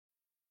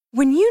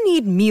When you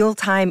need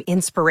mealtime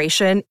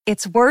inspiration,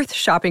 it's worth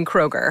shopping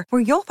Kroger,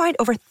 where you'll find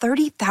over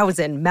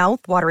 30,000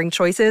 mouth-watering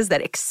choices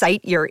that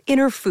excite your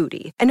inner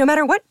foodie. And no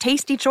matter what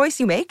tasty choice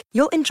you make,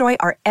 you'll enjoy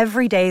our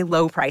everyday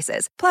low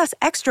prices, plus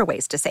extra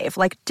ways to save,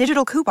 like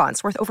digital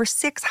coupons worth over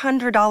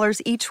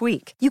 $600 each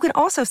week. You can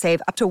also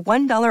save up to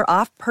 $1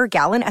 off per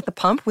gallon at the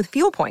pump with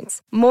fuel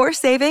points. More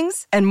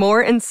savings and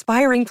more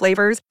inspiring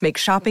flavors make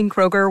shopping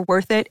Kroger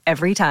worth it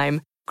every time.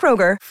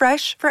 Kroger,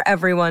 fresh for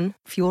everyone.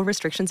 Fuel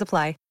restrictions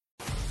apply.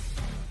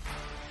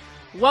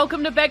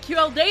 Welcome to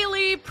BetQL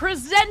Daily,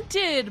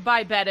 presented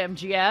by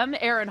BetMGM.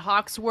 Aaron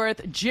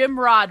Hawksworth, Jim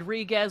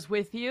Rodriguez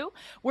with you.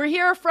 We're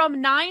here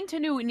from 9 to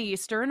noon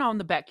Eastern on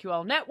the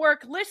BetQL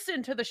Network.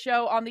 Listen to the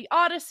show on the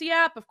Odyssey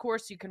app. Of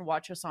course, you can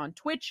watch us on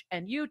Twitch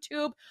and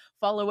YouTube.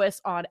 Follow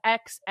us on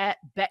X at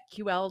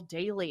BetQL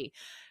Daily.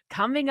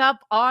 Coming up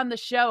on the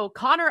show,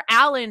 Connor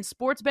Allen,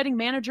 sports betting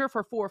manager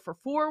for 4 for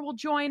 4, will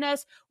join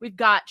us. We've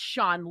got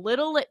Sean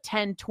Little at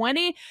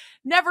 10:20.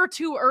 Never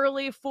too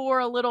early for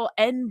a little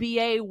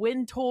NBA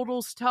win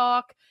totals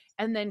talk.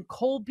 And then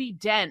Colby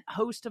Dent,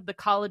 host of the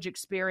College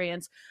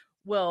Experience,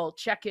 will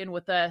check in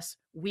with us.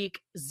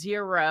 Week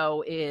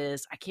 0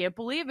 is, I can't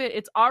believe it,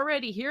 it's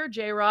already here,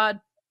 J-Rod.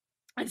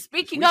 And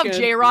speaking of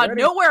J-Rod,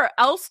 nowhere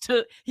else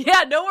to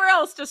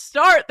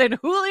start than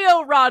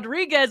Julio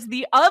Rodriguez,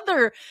 the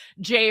other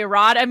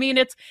J-Rod. I mean,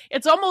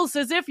 it's almost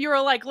as if you're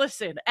like,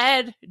 listen,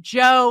 Ed,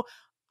 Joe,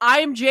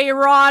 I'm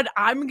J-Rod.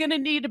 I'm going to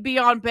need to be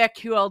on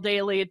BetQL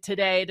Daily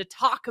today to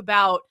talk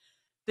about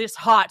this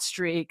hot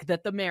streak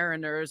that the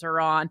Mariners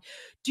are on.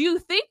 Do you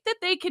think that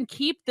they can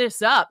keep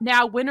this up?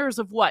 Now, winners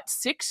of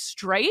 6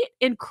 straight?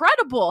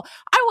 Incredible.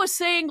 I was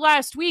saying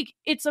last week,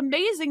 it's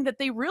amazing that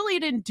they really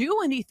didn't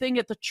do anything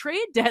at the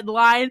trade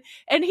deadline,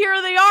 and here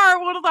they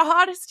are, one of the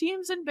hottest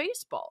teams in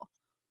baseball.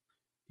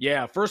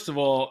 Yeah, first of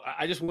all,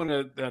 I just want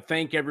to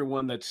thank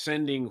everyone that's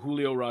sending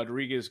Julio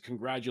Rodriguez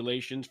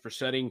congratulations for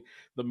setting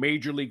the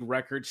major league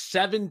record,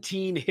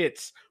 17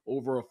 hits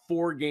over a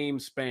 4-game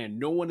span.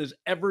 No one has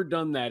ever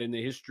done that in the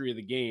history of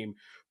the game,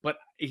 but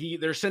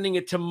they're sending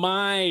it to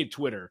my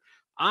Twitter.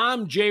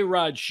 I'm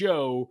J-Rod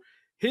Show.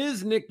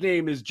 His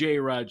nickname is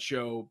J-Rod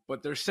Show,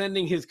 but they're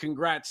sending his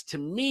congrats to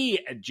me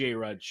at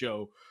J-Rod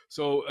Show.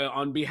 So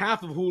on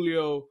behalf of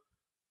Julio,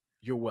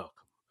 you're welcome.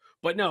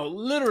 But no,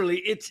 literally,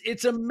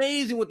 it's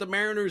amazing what the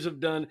Mariners have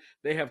done.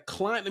 They have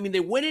climbed. I mean, they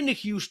went into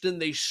Houston.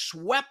 They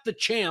swept the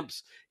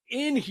champs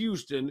in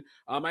Houston.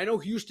 I know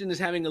Houston is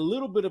having a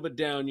little bit of a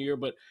down year,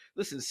 but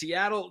listen,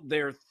 Seattle,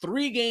 they're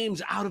 3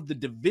 games out of the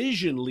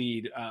division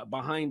lead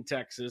behind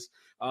Texas.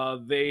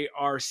 They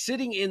are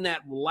sitting in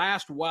that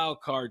last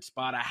wild card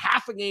spot, a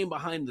half a game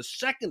behind the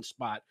second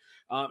spot.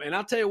 And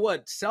I'll tell you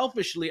what,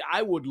 selfishly,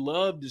 I would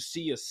love to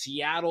see a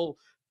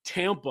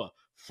Seattle-Tampa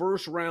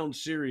first round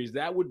series.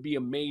 That would be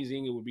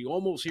amazing. It would be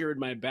almost here in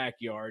my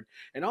backyard.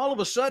 And all of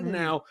a sudden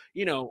now,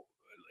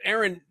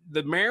 Aaron,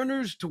 the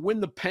Mariners to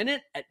win the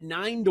pennant at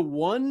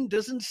 9-1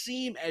 doesn't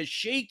seem as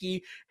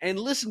shaky. And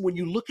listen, when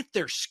you look at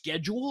their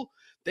schedule,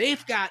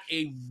 they've got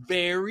a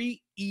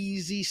very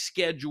easy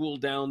schedule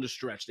down the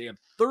stretch. They have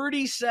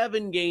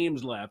 37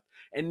 games left,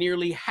 and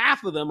nearly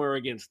half of them are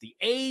against the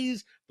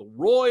A's, the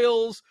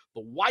Royals,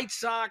 the White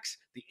Sox,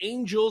 the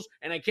Angels,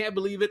 and I can't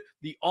believe it,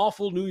 the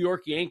awful New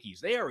York Yankees.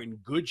 They are in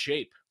good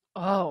shape.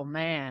 Oh,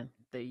 man,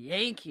 the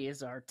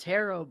Yankees are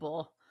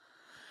terrible.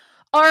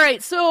 All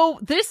right, so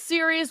this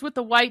series with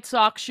the White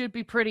Sox should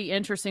be pretty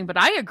interesting, but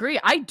I agree.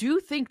 I do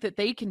think that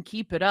they can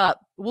keep it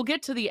up. We'll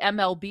get to the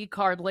MLB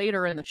card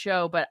later in the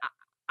show, but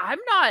I'm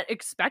not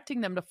expecting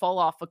them to fall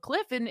off a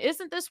cliff. And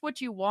isn't this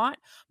what you want?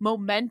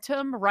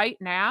 Momentum right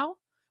now?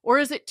 Or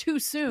is it too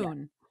soon?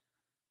 Yeah.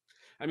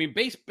 I mean,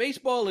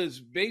 baseball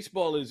is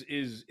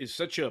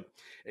such a,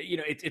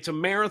 it's a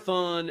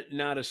marathon,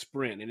 not a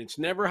sprint, and it's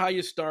never how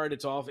you start.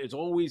 It's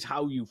always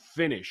how you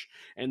finish.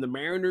 And the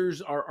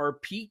Mariners are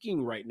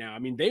peaking right now. I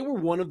mean, they were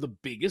one of the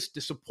biggest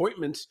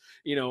disappointments.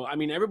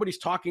 Everybody's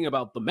talking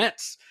about the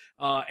Mets,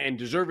 and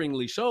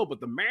deservingly so,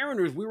 but the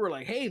Mariners, we were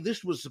like, hey,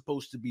 this was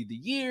supposed to be the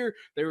year.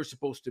 They were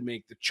supposed to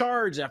make the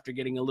charts after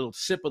getting a little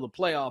sip of the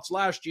playoffs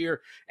last year,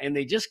 and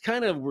they just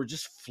kind of were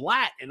just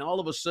flat, and all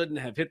of a sudden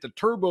have hit the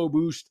turbo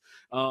boost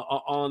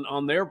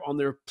on their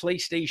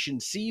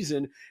PlayStation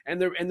season, and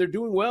they're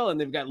doing well,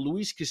 and they've got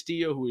Luis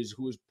Castillo, who is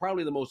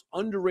probably the most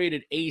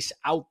underrated ace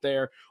out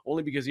there,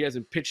 only because he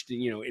hasn't pitched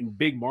in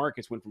big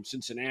markets. Went from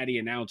Cincinnati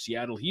and now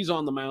Seattle. He's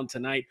on the mound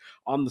tonight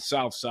on the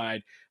South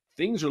Side.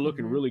 Things are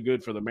looking really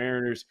good for the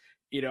Mariners.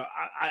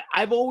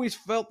 I've always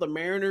felt the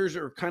Mariners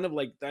are kind of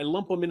like, I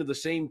lump them into the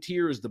same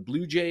tier as the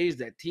Blue Jays,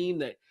 that team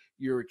that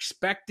you're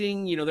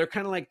expecting, they're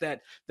kind of like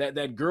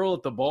that girl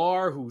at the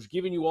bar who's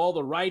giving you all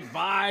the right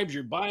vibes.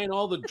 You're buying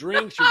all the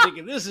drinks. You're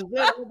thinking, this is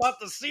it. I'm about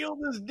to seal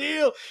this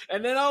deal.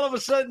 And then all of a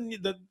sudden,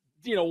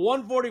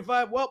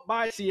 145, well,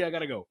 bye. See, I got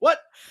to go. What?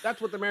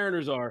 That's what the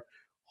Mariners are.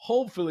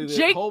 Hopefully,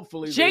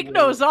 Jake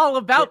knows all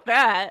about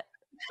that.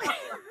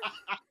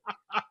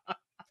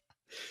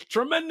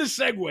 Tremendous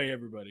segue,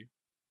 everybody.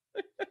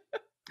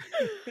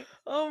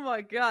 Oh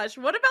my gosh.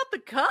 What about the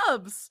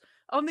Cubs?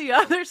 On the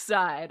other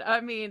side,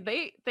 I mean,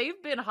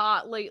 they've been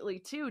hot lately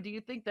too. Do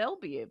you think they'll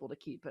be able to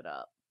keep it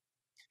up?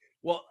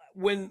 Well,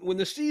 when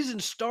the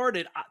season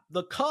started,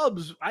 the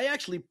Cubs, I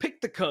actually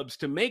picked the Cubs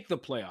to make the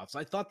playoffs.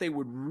 I thought they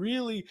would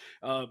really,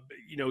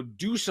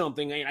 do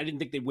something. I didn't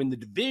think they'd win the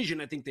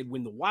division. I think they'd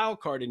win the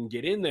wild card and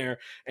get in there.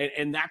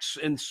 And that's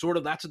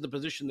the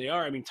position they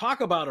are. I mean,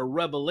 talk about a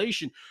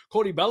revelation.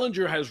 Cody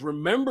Bellinger has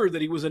remembered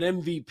that he was an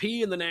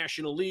MVP in the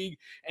National League,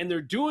 and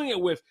they're doing it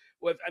with.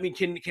 I mean,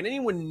 can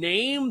anyone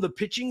name the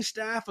pitching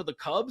staff of the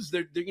Cubs?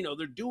 They're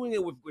doing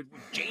it with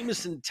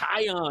Jameson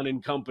Taillon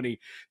and company.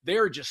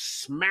 They're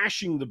just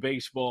smashing the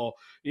baseball.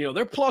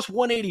 They're plus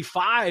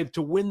 185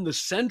 to win the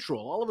Central.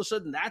 All of a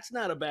sudden, that's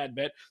not a bad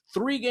bet.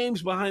 3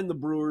 games behind the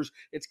Brewers.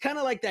 It's kind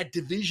of like that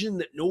division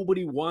that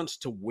nobody wants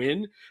to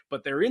win,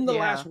 but they're in the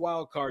last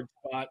wild card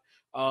spot.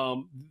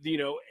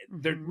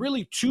 They're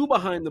really 2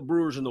 behind the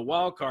Brewers in the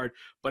wild card.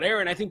 But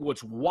Aaron, I think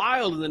what's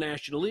wild in the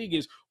National League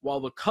is while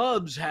the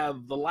Cubs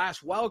have the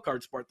last wild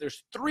card spot,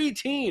 there's 3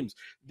 teams: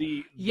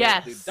 the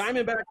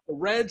Diamondbacks, the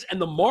Reds, and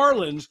the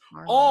Marlins,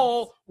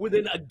 all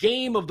within a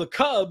game of the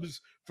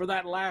Cubs for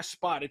that last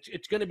spot.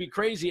 It's going to be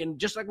crazy. And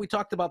just like we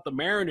talked about the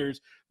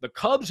Mariners, the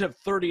Cubs have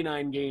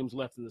 39 games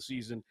left in the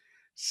season.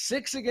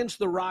 6 against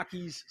the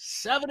Rockies,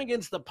 7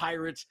 against the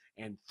Pirates,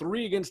 and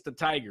 3 against the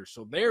Tigers.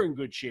 So they're in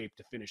good shape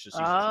to finish the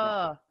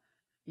season.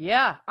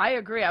 Yeah, I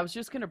agree. I was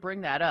just going to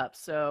bring that up.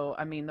 So,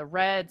 I mean, the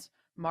Reds,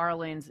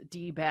 Marlins,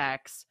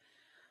 D-backs,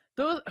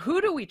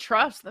 who do we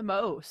trust the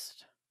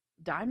most?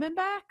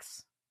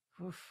 Diamondbacks?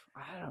 Oof,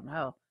 I don't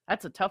know.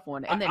 That's a tough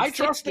one. And then I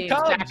trust the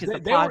Cubs.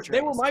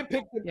 They were my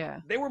pick.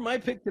 They were my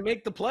pick to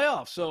make the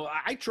playoffs. So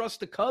I trust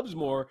the Cubs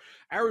more.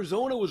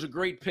 Arizona was a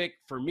great pick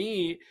for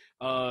me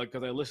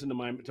because I listened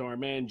to our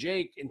man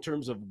Jake in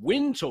terms of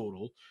win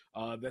total.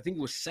 I think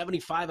it was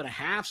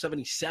 75.5,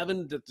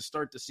 77 to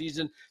start the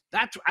season.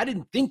 I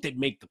didn't think they'd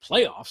make the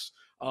playoffs.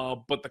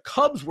 But the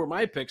Cubs were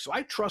my pick, so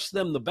I trust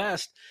them the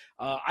best.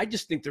 I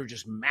just think they're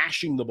just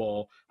mashing the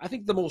ball. I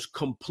think the most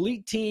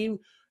complete team,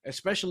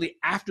 especially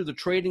after the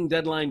trading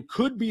deadline,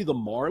 could be the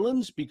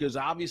Marlins, because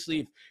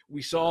obviously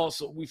we've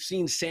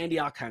seen Sandy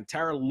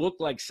Alcantara look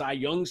like Cy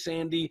Young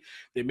Sandy.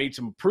 They made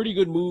some pretty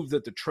good moves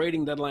at the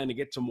trading deadline to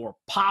get some more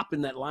pop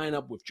in that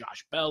lineup with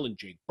Josh Bell and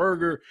Jake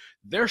Burger.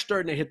 They're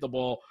starting to hit the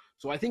ball.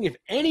 So I think if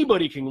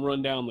anybody can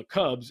run down the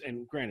Cubs,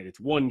 and granted it's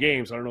 1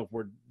 game, so I don't know if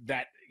we're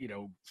that,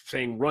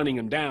 saying running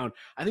them down,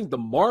 I think the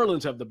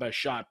Marlins have the best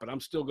shot, but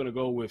I'm still going to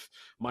go with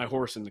my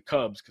horse in the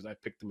Cubs because I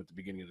picked them at the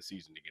beginning of the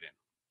season to get in.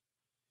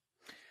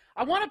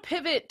 I want to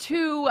pivot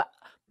to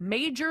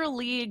Major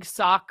League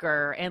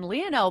Soccer, and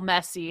Lionel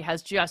Messi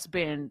has just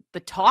been the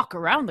talk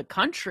around the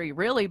country,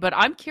 really, but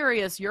I'm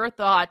curious your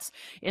thoughts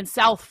in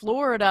South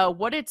Florida,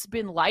 what it's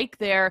been like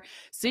there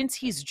since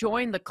he's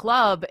joined the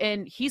club.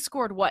 And he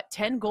scored,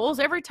 10 goals?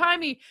 Every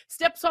time he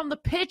steps on the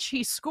pitch,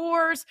 he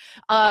scores.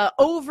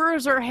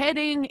 Overs are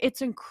hitting.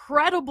 It's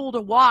incredible to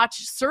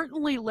watch,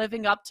 certainly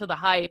living up to the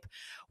hype.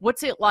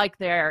 What's it like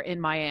there in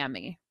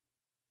Miami?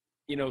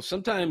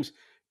 Sometimes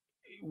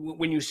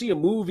when you see a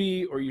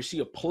movie or you see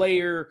a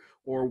player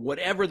or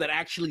whatever that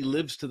actually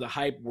lives to the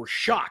hype, we're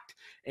shocked.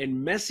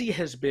 And Messi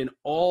has been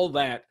all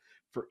that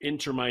for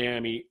Inter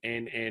Miami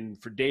and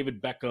for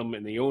David Beckham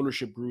and the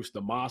ownership groups,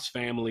 the Moss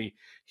family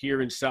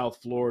here in South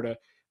Florida.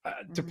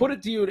 To put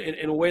it to you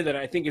in a way that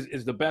I think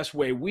is the best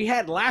way,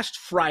 last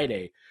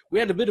Friday, we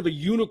had a bit of a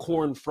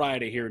unicorn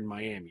Friday here in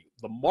Miami.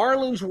 The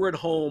Marlins were at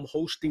home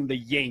hosting the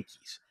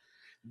Yankees.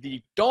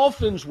 The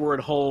Dolphins were at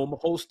home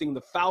hosting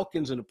the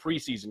Falcons in a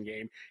preseason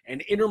game,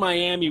 and Inter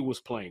Miami was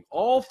playing.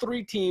 All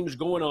 3 teams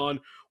going on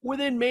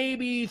within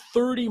maybe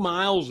 30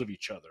 miles of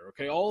each other,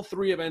 okay? All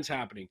 3 events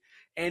happening.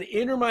 And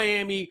Inter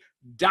Miami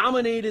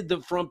dominated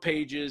the front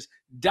pages,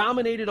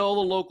 dominated all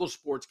the local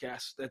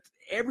sportscasts.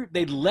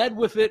 They led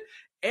with it.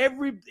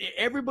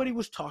 Everybody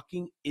was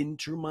talking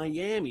Inter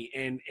Miami,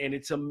 and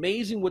it's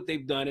amazing what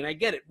they've done. And I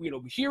get it.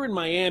 Here in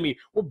Miami,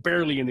 we're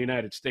barely in the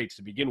United States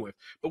to begin with,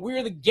 but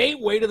we're the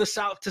gateway to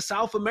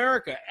South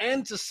America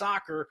and to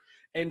soccer.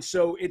 And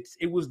so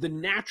it was the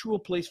natural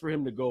place for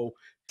him to go.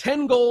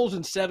 10 goals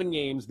in 7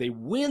 games. They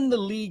win the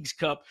Leagues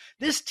Cup.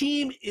 This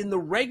team in the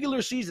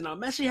regular season, now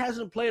Messi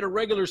hasn't played a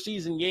regular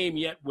season game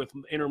yet with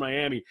Inter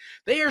Miami.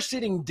 They are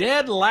sitting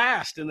dead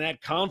last in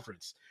that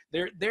conference.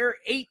 They're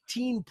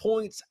 18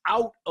 points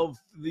out of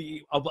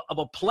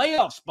a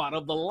playoff spot,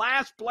 of the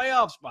last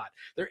playoff spot.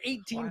 They're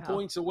 18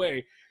 points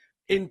away.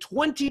 In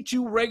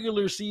 22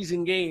 regular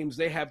season games,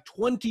 they have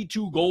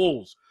 22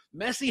 goals.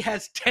 Messi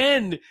has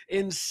 10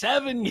 in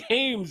 7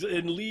 games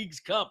in Leagues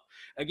Cup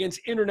against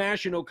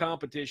international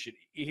competition.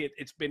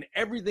 It's been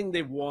everything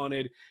they've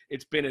wanted.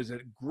 It's been a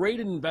great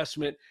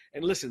investment.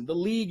 And listen, the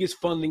league is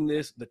funding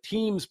this.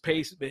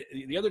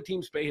 The other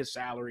teams pay his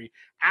salary.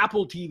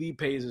 Apple TV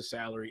pays his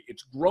salary.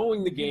 It's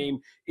growing the game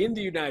in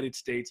the United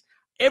States.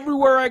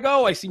 Everywhere I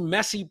go, I see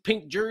Messi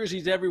pink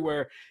jerseys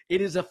everywhere.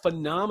 It is a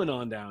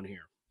phenomenon down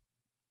here.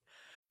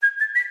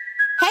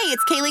 Hey,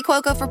 it's Kaylee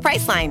Cuoco for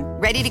Priceline.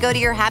 Ready to go to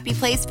your happy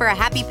place for a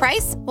happy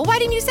price? Well, why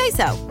didn't you say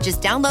so?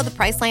 Just download the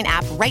Priceline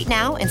app right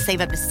now and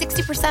save up to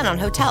 60% on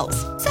hotels.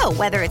 So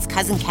whether it's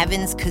Cousin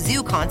Kevin's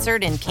Kazoo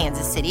Concert in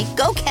Kansas City,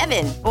 go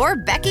Kevin, or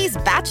Becky's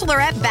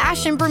Bachelorette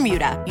Bash in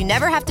Bermuda, you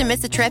never have to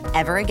miss a trip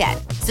ever again.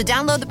 So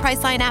download the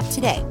Priceline app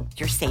today.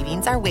 Your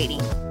savings are waiting.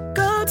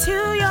 Go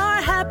to your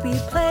happy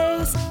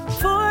place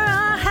for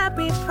a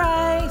happy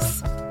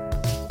price.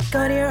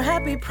 Go to your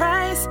happy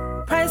price,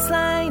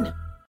 Priceline.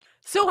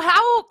 So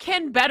how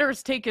can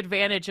bettors take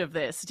advantage of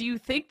this? Do you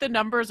think the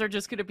numbers are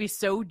just going to be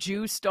so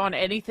juiced on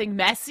anything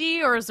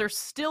messy, or is there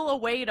still a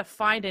way to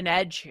find an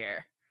edge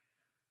here?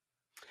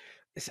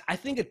 I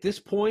think at this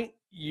point,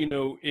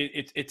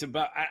 it's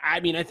about,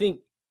 I think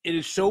it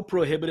is so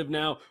prohibitive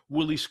now.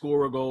 Will he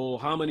score a goal?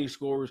 How many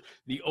scores?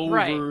 The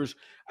overs.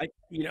 Right.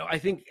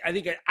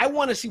 I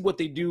want to see what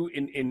they do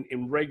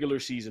in regular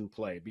season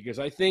play, because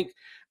I think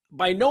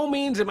by no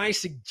means am I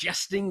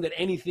suggesting that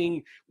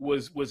anything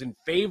was in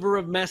favor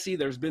of Messi.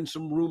 There's been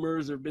some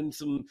rumors. There've been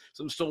some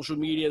social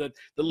media that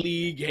the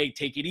league, hey,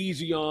 take it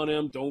easy on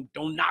him.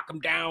 Don't knock him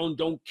down.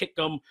 Don't kick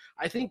him.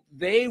 I think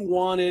they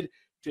wanted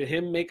for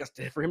him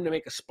to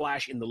make a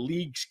splash in the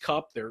League's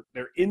Cup, their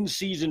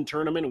in-season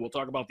tournament, and we'll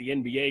talk about the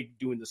NBA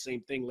doing the same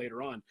thing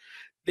later on.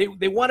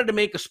 They wanted to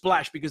make a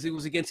splash because it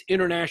was against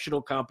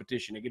international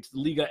competition, against the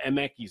Liga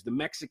MX, the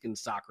Mexican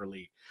soccer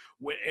league.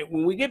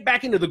 When we get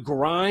back into the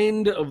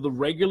grind of the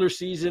regular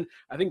season,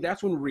 I think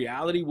that's when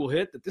reality will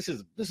hit that this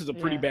is a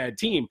pretty bad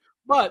team.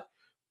 But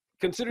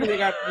considering they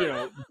got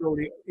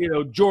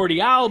Jordi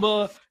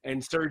Alba and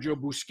Sergio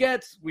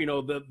Busquets,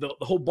 the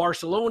whole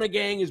Barcelona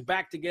gang is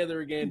back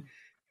together again.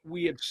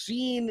 We have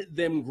seen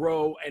them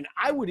grow, and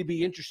I would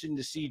be interested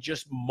to see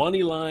just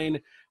money line,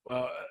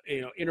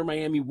 Inter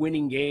Miami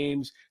winning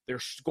games. They're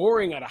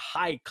scoring at a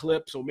high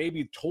clip, so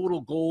maybe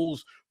total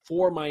goals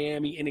for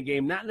Miami in a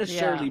game, not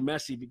necessarily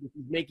Messi, because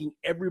he's making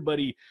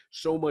everybody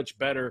so much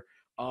better.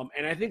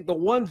 And I think the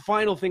one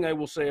final thing I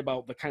will say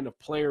about the kind of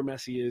player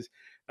Messi is,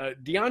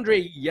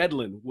 DeAndre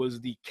Yedlin was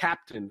the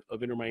captain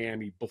of Inter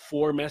Miami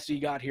before Messi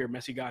got here.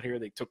 Messi got here.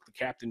 They took the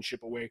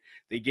captainship away.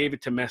 They gave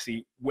it to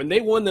Messi. When they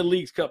won the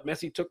League's Cup,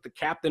 Messi took the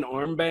captain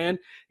armband,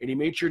 and he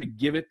made sure to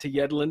give it to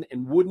Yedlin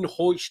and wouldn't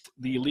hoist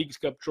the League's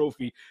Cup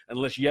trophy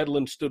unless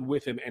Yedlin stood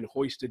with him and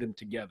hoisted him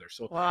together.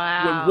 So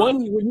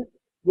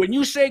when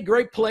you say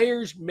great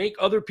players make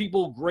other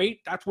people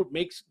great, that's what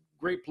makes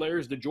great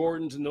players, the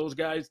Jordans and those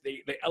guys.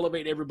 They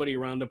elevate everybody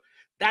around them.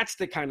 That's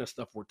the kind of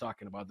stuff we're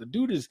talking about. The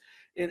dude is,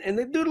 and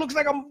the dude looks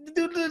like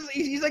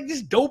he's like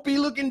this dopey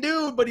looking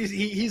dude, but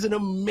he's an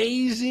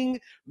amazing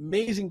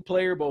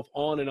player both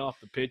on and off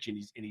the pitch, and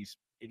he's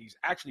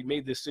actually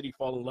made this city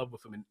fall in love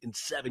with him in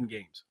 7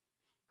 games.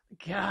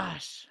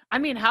 Gosh, I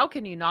mean, how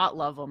can you not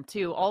love him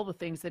too? All the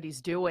things that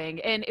he's doing.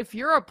 And if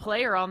you're a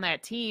player on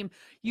that team,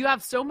 you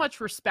have so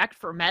much respect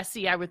for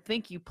Messi. I would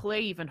think you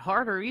play even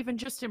harder, even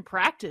just in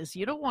practice.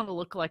 You don't want to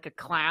look like a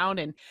clown.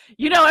 And,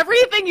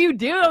 everything you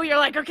do, you're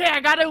like, okay,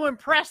 I got to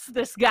impress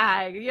this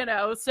guy,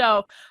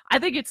 So I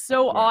think it's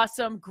so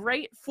awesome.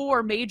 Great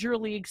for Major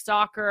League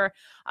Soccer.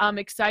 I'm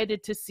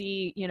excited to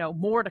see,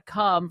 more to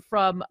come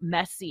from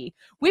Messi.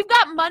 We've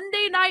got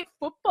Monday Night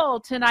Football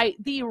tonight.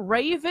 The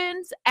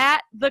Ravens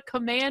at the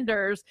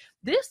Commanders.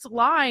 This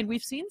line,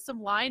 we've seen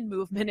some line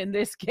movement in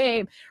this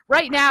game.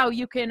 Right now,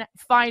 you can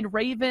find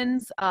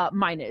Ravens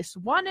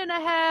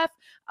 -1.5,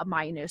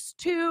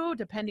 -2,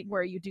 depending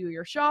where you do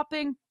your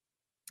shopping.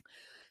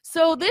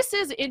 So this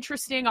is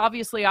interesting.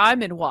 Obviously,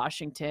 I'm in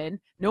Washington.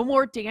 No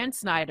more Dan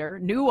Snyder,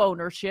 new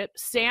ownership.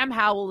 Sam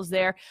Howell is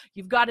there.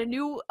 You've got a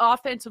new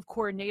offensive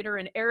coordinator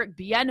in Eric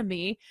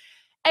Bieniemy.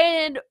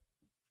 And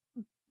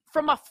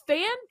from a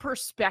fan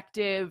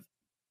perspective,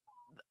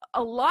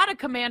 a lot of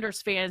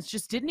Commanders fans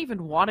just didn't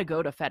even want to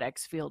go to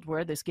FedEx Field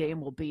where this game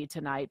will be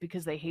tonight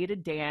because they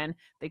hated Dan.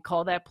 They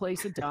call that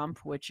place a dump,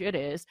 which it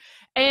is.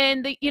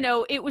 And,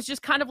 it was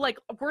just kind of like,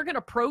 we're going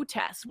to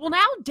protest. Well,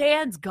 now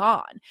Dan's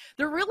gone.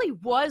 There really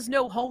was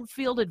no home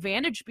field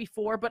advantage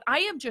before, but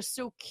I am just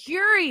so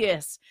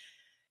curious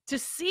to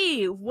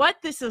see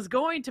what this is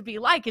going to be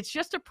like. It's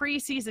just a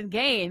preseason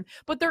game,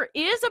 but there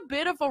is a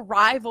bit of a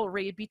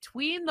rivalry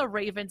between the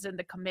Ravens and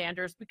the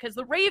Commanders because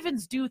the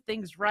Ravens do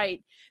things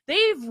right.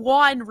 They've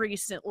won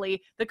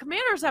recently. The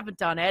Commanders haven't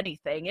done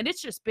anything, and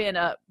it's just been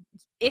a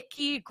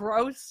icky,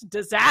 gross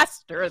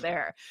disaster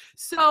there.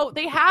 So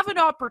they have an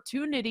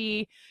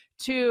opportunity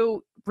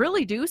to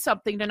really do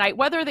something tonight,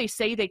 whether they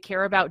say they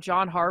care about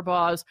John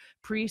Harbaugh's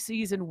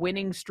preseason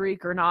winning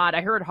streak or not. I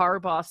heard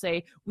Harbaugh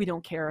say, we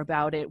don't care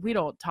about it. We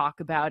don't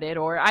talk about it.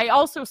 Or I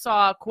also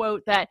saw a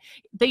quote that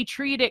they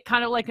treat it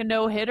kind of like a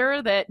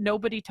no-hitter, that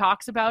nobody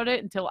talks about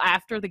it until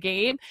after the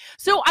game.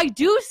 So I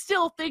do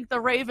still think the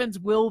Ravens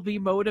will be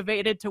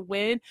motivated to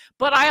win,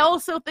 but I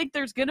also think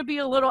there's going to be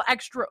a little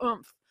extra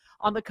oomph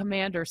on the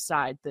Commanders'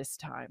 side this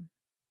time.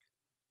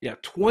 Yeah,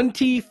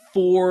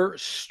 24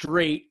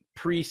 straight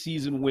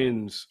preseason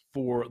wins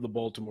for the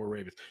Baltimore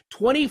Ravens.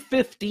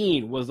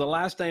 2015 was the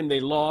last time they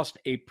lost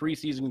a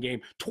preseason game.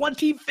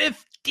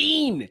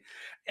 2015!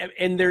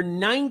 and they're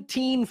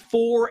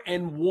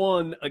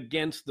 19-4-1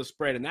 against the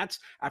spread. And that's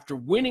after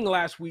winning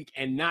last week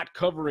and not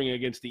covering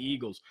against the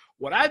Eagles.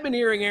 What I've been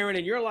hearing, Aaron,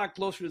 and you're a lot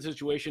closer to the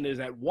situation, is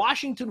that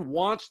Washington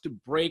wants to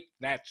break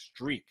that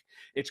streak.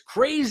 It's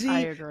crazy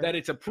that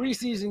it's a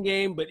preseason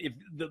game, but if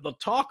the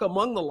talk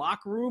among the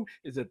locker room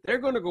is that they're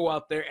going to go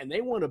out there and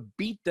they want to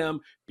beat them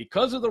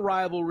because of the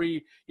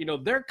rivalry.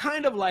 They're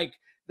kind of like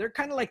the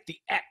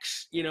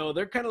X,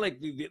 they're kind of like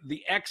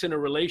the X in a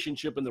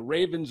relationship, and the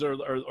Ravens are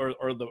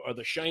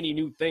the shiny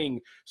new thing,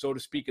 so to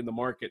speak, in the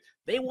market.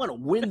 They want to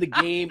win the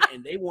game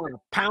and they want to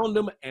pound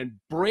them and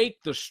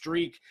break the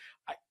streak.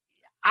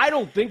 I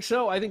don't think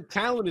so. I think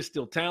talent is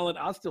still talent.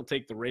 I'll still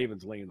take the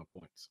Ravens laying the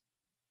points.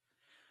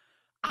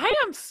 I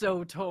am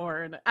so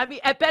torn. I mean,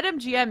 at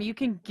BetMGM, you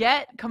can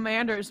get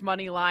Commanders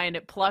money line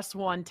at plus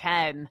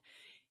 110.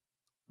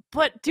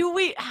 But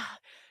John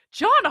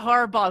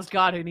Harbaugh's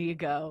got an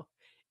ego.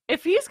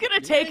 If he's going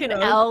to take an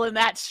L and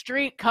that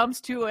streak comes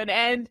to an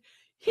end,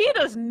 he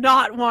does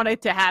not want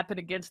it to happen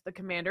against the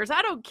Commanders.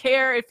 I don't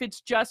care if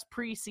it's just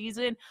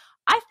preseason.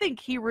 I think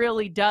he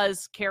really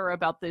does care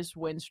about this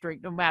win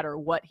streak, no matter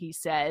what he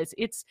says.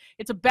 It's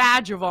a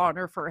badge of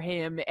honor for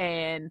him,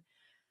 and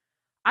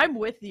I'm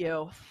with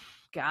you.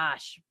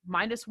 Gosh,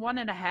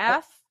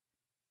 -1.5.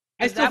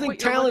 I still think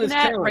talent is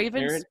talent,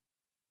 Ravens? Aaron.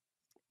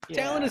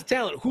 Yeah. Talent is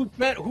talent.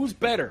 Who's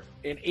better?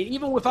 And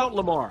even without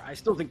Lamar, I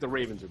still think the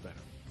Ravens are better.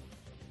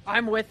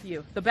 I'm with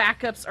you. The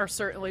backups are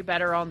certainly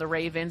better on the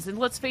Ravens. And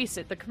let's face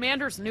it, the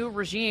Commanders' new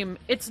regime,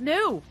 it's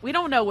new. We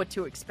don't know what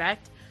to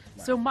expect.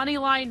 So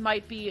Moneyline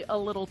might be a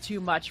little too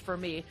much for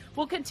me.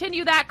 We'll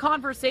continue that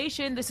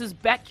conversation. This is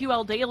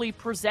BetQL Daily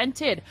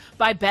presented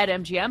by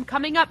BetMGM.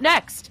 Coming up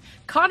next,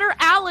 Connor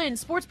Allen,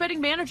 sports betting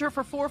manager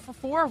for 4 for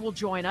 4, will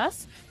join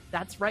us.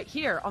 That's right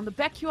here on the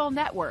BetQL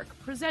Network,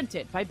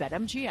 presented by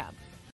BetMGM.